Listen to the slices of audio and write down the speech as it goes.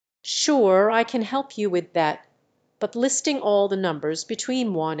Sure, I can help you with that, but listing all the numbers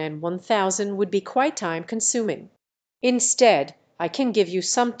between 1 and 1000 would be quite time consuming. Instead, I can give you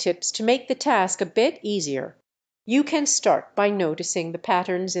some tips to make the task a bit easier. You can start by noticing the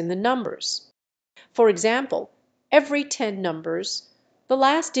patterns in the numbers. For example, every 10 numbers, the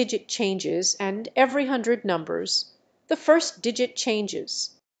last digit changes, and every 100 numbers, the first digit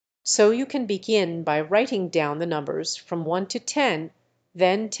changes. So you can begin by writing down the numbers from 1 to 10,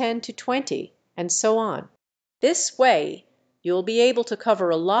 then 10 to 20, and so on. This way, you'll be able to cover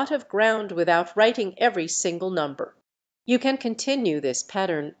a lot of ground without writing every single number. You can continue this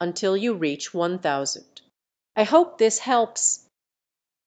pattern until you reach 1000. I hope this helps.